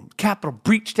 boom, Capitol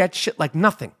breached that shit like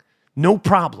nothing. No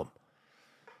problem.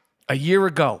 A year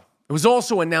ago. It was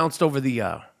also announced over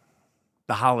the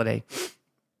holiday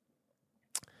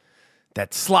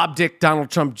that slob dick Donald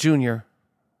Trump Jr.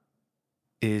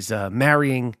 is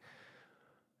marrying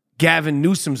Gavin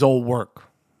Newsom's old work.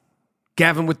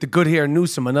 Gavin with the good hair,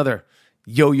 Newsom, another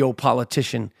yo-yo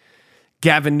politician.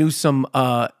 Gavin Newsom,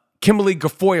 Kimberly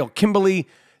Guilfoyle. Kimberly,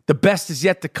 the best is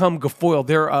yet to come. Guilfoyle,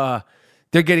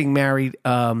 they're getting married,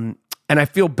 and I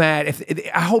feel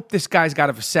bad. I hope this guy's got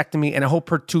a vasectomy, and I hope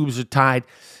her tubes are tied.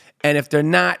 And if they're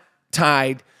not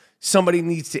tied, somebody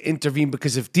needs to intervene,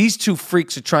 because if these two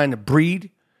freaks are trying to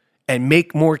breed and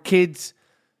make more kids,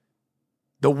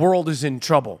 the world is in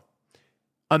trouble.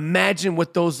 Imagine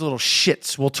what those little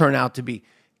shits will turn out to be.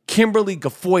 Kimberly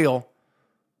Guilfoyle,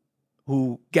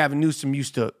 who Gavin Newsom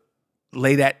used to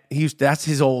lay that, that's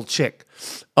his old chick.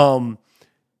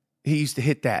 He used to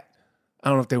hit that. I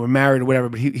don't know if they were married or whatever,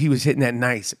 but he was hitting that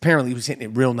nice. Apparently he was hitting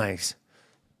it real nice.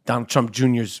 Donald Trump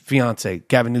Jr.'s fiance,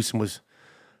 Gavin Newsom,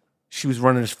 she was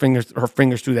running her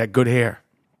fingers through that good hair.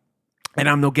 And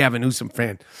I'm no Gavin Newsom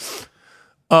fan.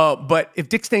 But if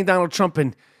Dick Stain Donald Trump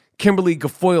and Kimberly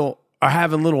Guilfoyle are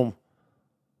having little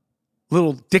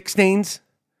Dick Stains,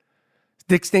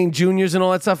 Dick Stain Juniors and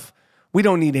all that stuff, we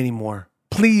don't need any more.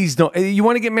 Please don't. You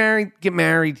want to get married? Get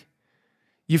married.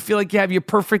 You feel like you have your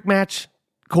perfect match?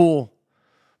 Cool.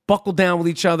 Buckle down with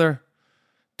each other.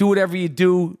 Do whatever you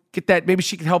do. Get that. Maybe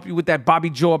she can help you with that Bobby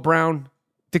Joe Brown,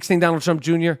 Dick Stain Donald Trump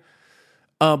Jr.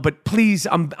 But please,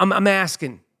 I'm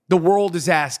asking. The world is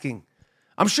asking.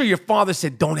 I'm sure your father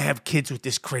said, don't have kids with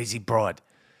this crazy broad.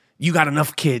 You got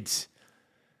enough kids.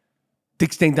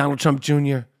 Dick Stain Donald Trump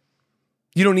Jr.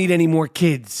 You don't need any more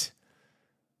kids.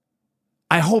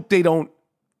 I hope they don't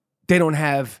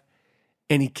have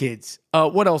any kids.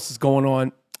 What else is going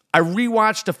on? I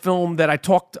rewatched a film that I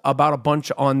talked about a bunch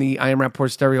on the I Am Rapport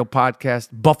Stereo podcast,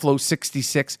 Buffalo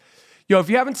 66. Yo, if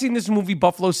you haven't seen this movie,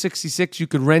 Buffalo 66, you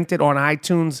could rent it on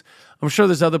iTunes. I'm sure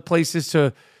there's other places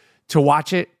to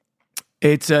watch it.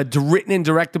 It's written and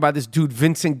directed by this dude,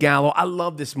 Vincent Gallo. I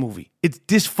love this movie. It's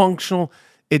dysfunctional.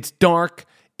 It's dark.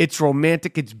 It's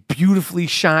romantic. It's beautifully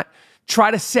shot.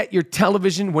 Try to set your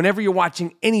television, whenever you're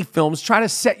watching any films, try to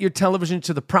set your television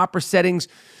to the proper settings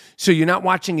so you're not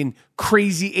watching in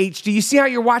crazy HD. You see how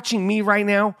you're watching me right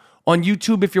now on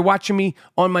YouTube? If you're watching me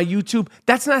on my YouTube,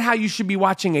 that's not how you should be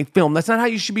watching a film. That's not how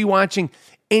you should be watching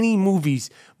any movies.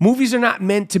 Movies are not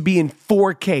meant to be in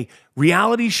 4K.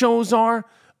 Reality shows are.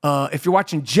 If you're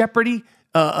watching Jeopardy,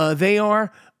 they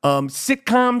are.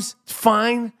 Sitcoms,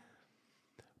 fine.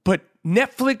 But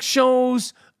Netflix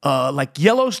shows like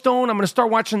Yellowstone, I'm going to start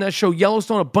watching that show,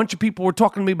 Yellowstone. A bunch of people were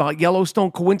talking to me about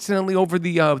Yellowstone coincidentally over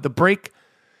the break.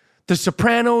 The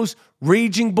Sopranos,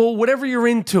 Raging Bull, whatever you're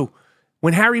into.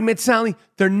 When Harry Met Sally,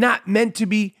 they're not meant to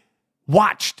be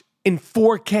watched in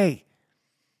 4K.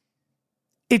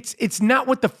 It's not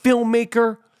what the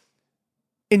filmmaker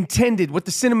intended, what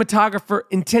the cinematographer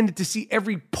intended to see.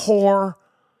 Every pore,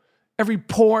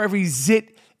 every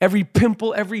zit, every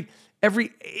pimple, every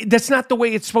that's not the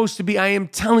way it's supposed to be. I am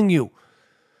telling you.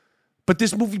 But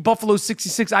this movie, Buffalo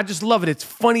 66, I just love it. It's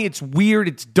funny, it's weird,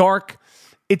 it's dark.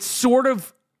 It's sort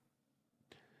of,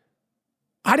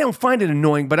 I don't find it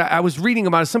annoying, but I was reading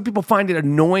about it. Some people find it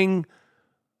annoying.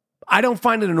 I don't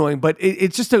find it annoying, but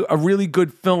it's just a really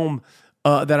good film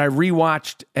that I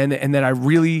rewatched and that I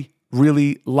really,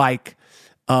 really like.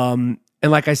 And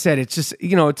like I said, it's just,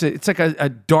 it's like a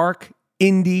dark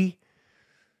indie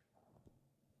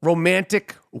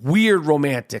romantic, weird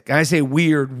romantic. I say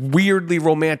weirdly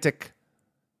romantic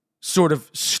sort of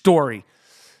story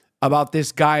about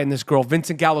this guy and this girl.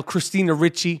 Vincent Gallo, Christina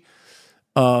Ricci,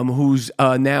 who's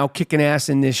now kicking ass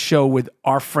in this show with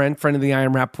our friend of the I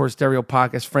Am Rapport Stereo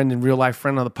podcast, friend in real life,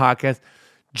 friend on the podcast,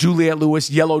 Juliette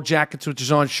Lewis, Yellow Jackets, which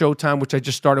is on Showtime, which I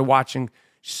just started watching.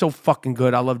 She's so fucking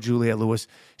good. I love Juliette Lewis.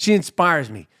 She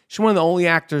inspires me. She's one of the only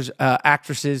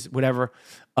actresses, whatever,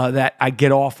 that I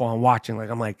get off on watching. Like,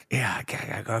 I'm like, yeah,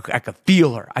 I could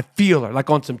feel her. I feel her, like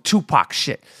on some Tupac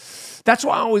shit. That's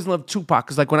why I always loved Tupac,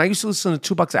 because like when I used to listen to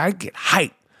Tupac, I'd get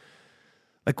hyped.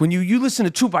 Like when you listen to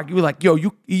Tupac, you were like, yo,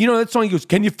 you know that song? He goes,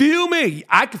 can you feel me?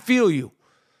 I can feel you.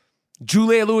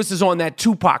 Julia Lewis is on that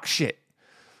Tupac shit.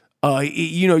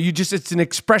 It's an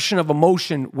expression of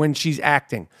emotion when she's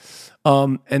acting.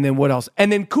 And then what else?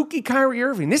 And then kooky Kyrie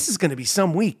Irving. This is going to be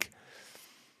some week.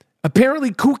 Apparently,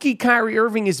 kooky Kyrie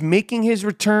Irving is making his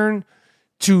return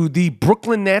to the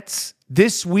Brooklyn Nets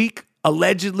this week,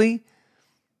 allegedly.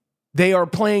 They are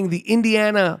playing the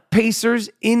Indiana Pacers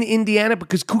in Indiana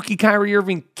because kooky Kyrie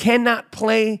Irving cannot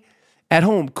play at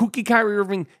home. Kooky Kyrie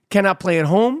Irving cannot play at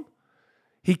home.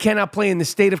 He cannot play in the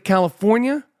state of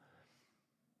California,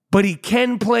 but he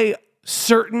can play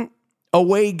certain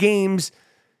away games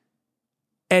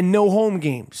and no home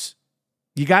games.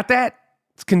 You got that?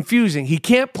 It's confusing. He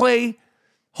can't play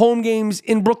home games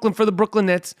in Brooklyn for the Brooklyn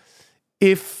Nets.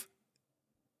 If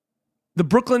the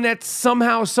Brooklyn Nets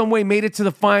somehow, some way made it to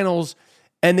the finals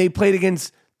and they played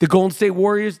against the Golden State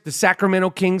Warriors, the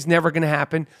Sacramento Kings, never going to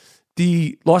happen.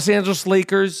 The Los Angeles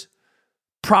Lakers,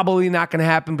 probably not going to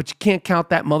happen, but you can't count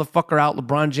that motherfucker out.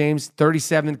 LeBron James,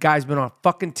 37, guy's been on a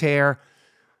fucking tear.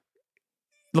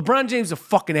 LeBron James is a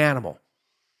fucking animal.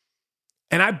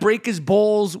 And I break his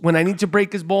balls when I need to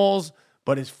break his balls.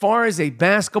 But as far as a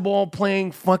basketball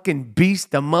playing fucking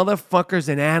beast, the motherfucker's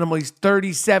an animal. He's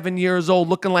 37 years old,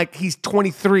 looking like he's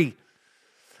 23.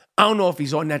 I don't know if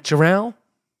he's on natural.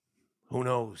 Who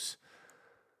knows?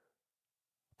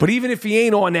 But even if he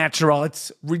ain't on natural,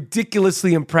 it's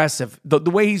ridiculously impressive. The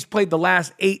way he's played the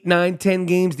last 8, 9, 10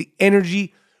 games, the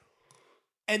energy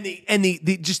and the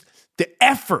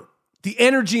effort. The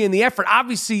energy and the effort.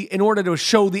 Obviously, in order to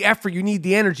show the effort, you need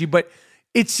the energy, but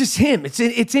it's just him. It's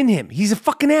in him. He's a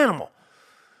fucking animal.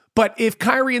 But if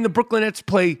Kyrie and the Brooklyn Nets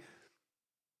play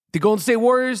the Golden State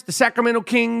Warriors, the Sacramento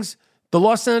Kings, the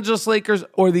Los Angeles Lakers,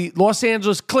 or the Los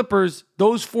Angeles Clippers,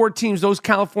 those 4 teams, those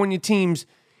California teams,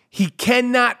 he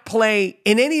cannot play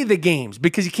in any of the games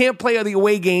because he can't play the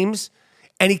away games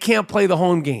and he can't play the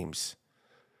home games.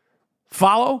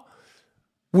 Follow?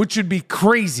 Which would be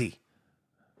crazy.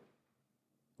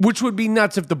 Which would be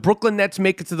nuts if the Brooklyn Nets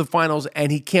make it to the finals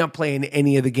and he can't play in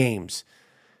any of the games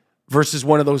versus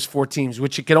one of those 4 teams,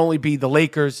 which it can only be the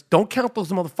Lakers. Don't count those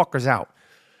motherfuckers out.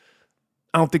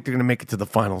 I don't think they're going to make it to the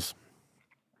finals.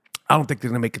 I don't think they're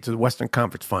going to make it to the Western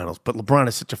Conference Finals, but LeBron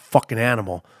is such a fucking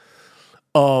animal.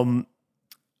 Golden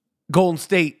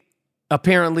State,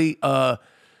 apparently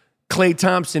Klay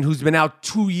Thompson, who's been out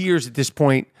 2 years at this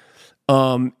point,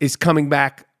 is coming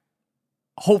back.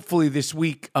 Hopefully this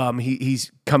week,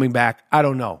 he's coming back. I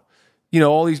don't know.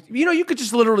 All these, you could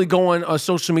just literally go on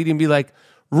social media and be like,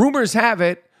 rumors have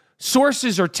it,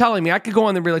 sources are telling me. I could go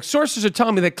on there and be like, sources are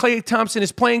telling me that Klay Thompson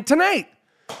is playing tonight.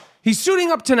 He's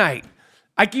suiting up tonight.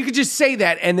 You could just say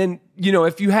that. And then,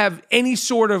 if you have any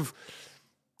sort of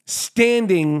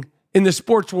standing in the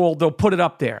sports world, they'll put it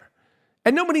up there.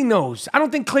 And nobody knows. I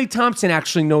don't think Klay Thompson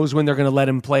actually knows when they're going to let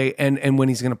him play and when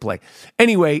he's going to play.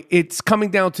 Anyway, it's coming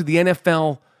down to the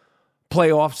NFL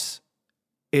playoffs.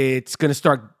 It's going to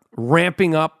start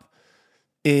ramping up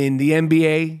in the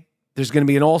NBA. There's going to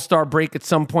be an all-star break at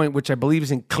some point, which I believe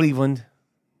is in Cleveland.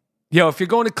 Yo, if you're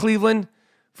going to Cleveland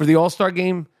for the all-star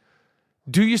game,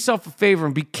 do yourself a favor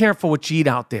and be careful what you eat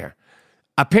out there.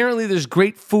 Apparently, there's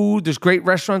great food. There's great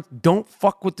restaurants. Don't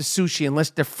fuck with the sushi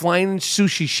unless they're flying in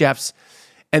sushi chefs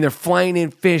and they're flying in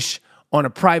fish on a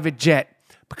private jet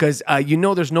because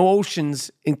there's no oceans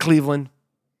in Cleveland.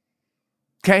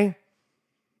 Okay?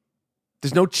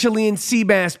 There's no Chilean sea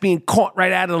bass being caught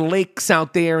right out of the lakes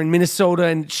out there in Minnesota.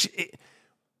 And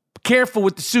careful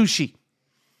with the sushi.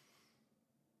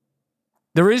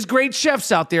 There is great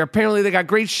chefs out there. Apparently, they got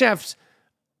great chefs.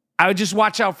 I would just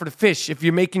watch out for the fish if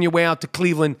you're making your way out to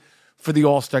Cleveland for the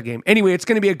All-Star game. Anyway, it's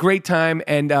going to be a great time,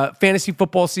 and fantasy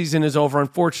football season is over.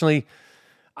 Unfortunately,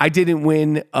 I didn't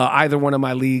win either one of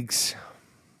my leagues.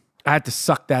 I had to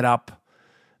suck that up.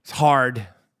 It's hard.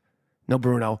 No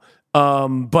Bruno.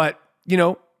 But,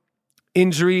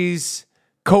 injuries,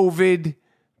 COVID,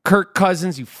 Kirk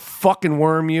Cousins, you fucking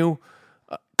worm, you.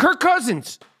 Kirk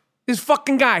Cousins, this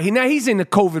fucking guy. Now he's in the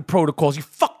COVID protocols. You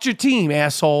fucked your team,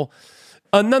 asshole.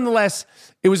 Nonetheless,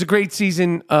 it was a great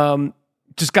season.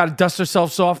 Just got to dust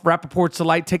ourselves off, Rappaport's the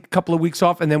light, take a couple of weeks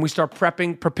off, and then we start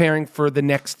preparing for the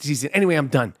next season. Anyway, I'm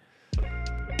done.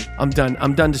 I'm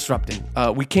done disrupting.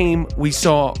 We came, we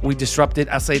saw, we disrupted.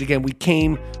 I'll say it again. We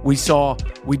came, we saw,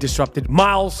 we disrupted.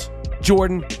 Miles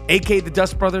Jordan, a.k.a. the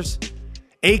Dust Brothers,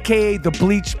 a.k.a. the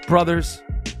Bleach Brothers,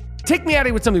 Take me out of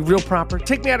here with something real proper.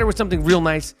 Take me out of here with something real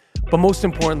nice. But most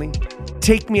importantly,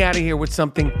 take me out of here with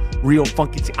something real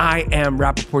funky. I am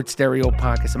Rappaport Stereo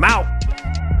Podcast. I'm out.